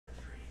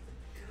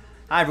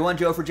Hi everyone,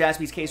 Joe for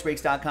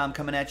JaspysCaseBreaks.com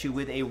coming at you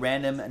with a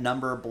random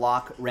number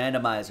block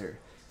randomizer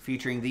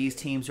featuring these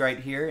teams right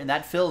here, and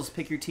that fills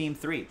Pick Your Team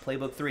 3,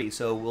 Playbook 3.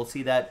 So we'll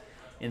see that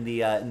in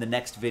the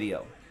next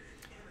video.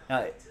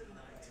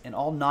 And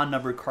all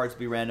non-numbered cards will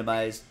be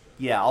randomized.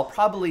 Yeah, I'll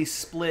probably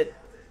split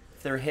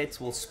if they're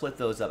hits. We'll split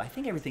those up. I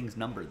think everything's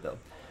numbered though.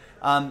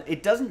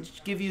 It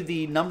doesn't give you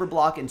the number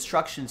block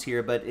instructions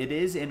here, but it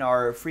is in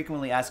our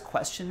frequently asked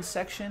questions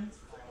section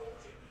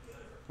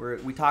where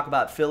we talk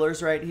about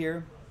fillers right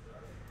here.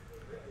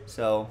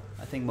 So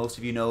I think most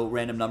of you know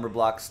random number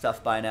block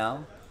stuff by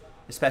now,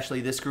 especially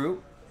this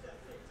group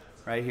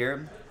right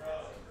here.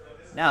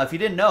 Now, if you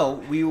didn't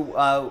know, we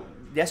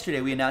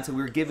yesterday we announced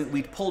that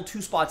we pulled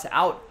 2 spots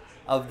out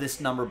of this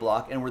number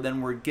block, and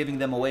we're giving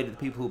them away to the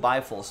people who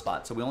buy full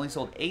spots. So we only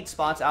sold 8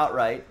 spots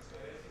outright,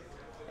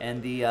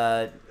 and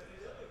there's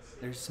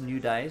some new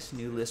dice,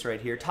 new list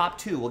right here. Top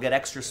 2 will get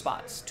extra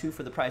spots, 2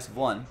 for the price of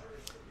 1.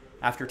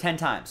 After 10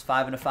 times,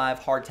 5 and a 5,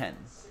 hard 10.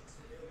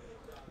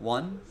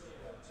 1,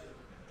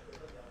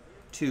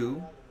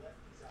 2,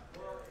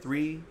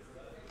 3,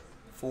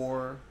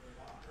 4,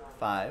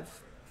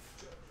 5,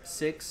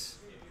 6,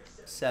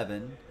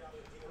 7,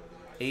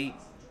 8,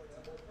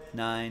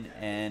 9,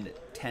 and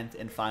 10th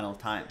and final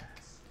time.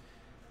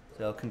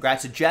 So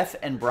congrats to Jeff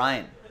and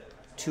Brian.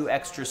 2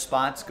 extra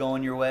spots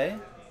going your way.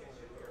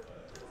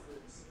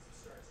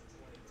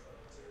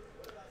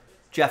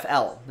 Jeff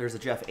L. There's a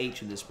Jeff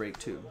H in this break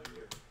too.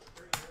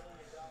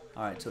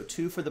 All right, so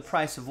 2 for the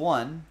price of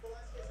 1.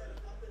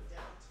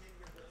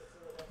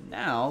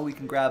 Now we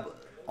can grab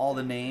all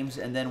the names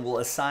and then we'll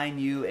assign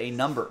you a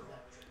number.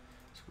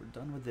 So we're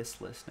done with this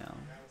list now.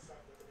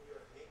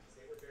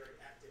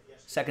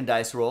 Second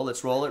dice roll.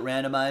 Let's roll it,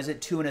 randomize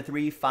it. 2 and a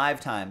 3,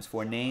 5 times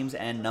for names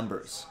and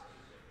numbers.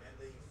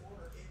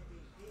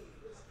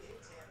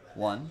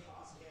 1,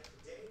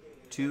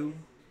 2,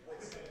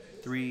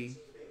 3,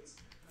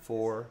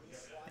 4,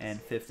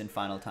 and 5th and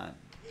final time.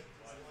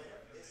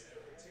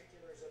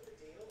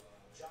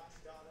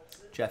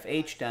 Jeff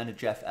H down to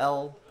Jeff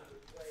L.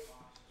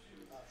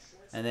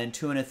 And then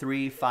 2 and a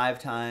 3, 5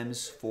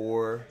 times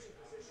for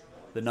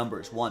the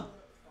numbers. 1,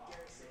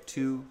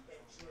 2,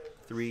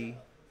 3,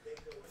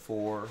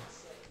 4,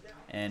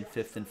 and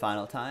 5th and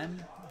final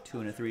time. 2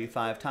 and a 3,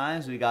 5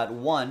 times. We got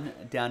 1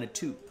 down to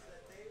 2.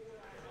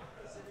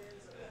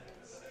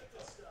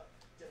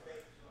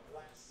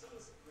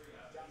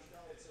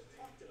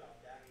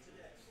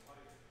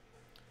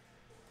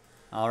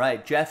 All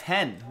right, Jeff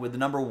Hen with the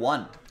number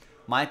 1.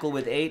 Michael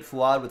with 8,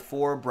 Fuad with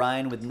 4,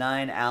 Brian with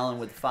 9, Alan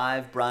with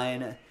 5,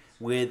 Brian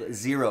with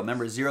 0.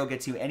 Remember, 0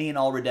 gets you any and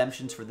all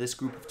redemptions for this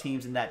group of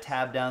teams in that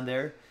tab down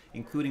there,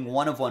 including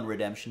 1-of-1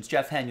 redemptions.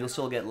 Jeff Hen, you'll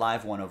still get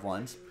live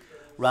 1-of-1s.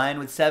 Ryan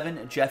with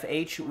 7, Jeff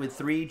H with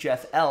 3,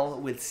 Jeff L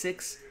with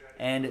 6,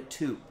 and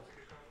 2.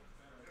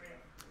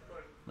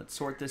 Let's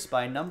sort this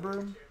by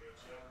number.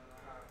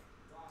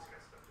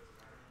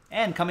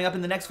 And coming up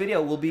in the next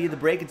video will be the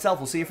break itself.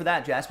 We'll see you for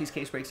that.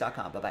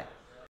 JaspysCaseBreaks.com. Bye-bye.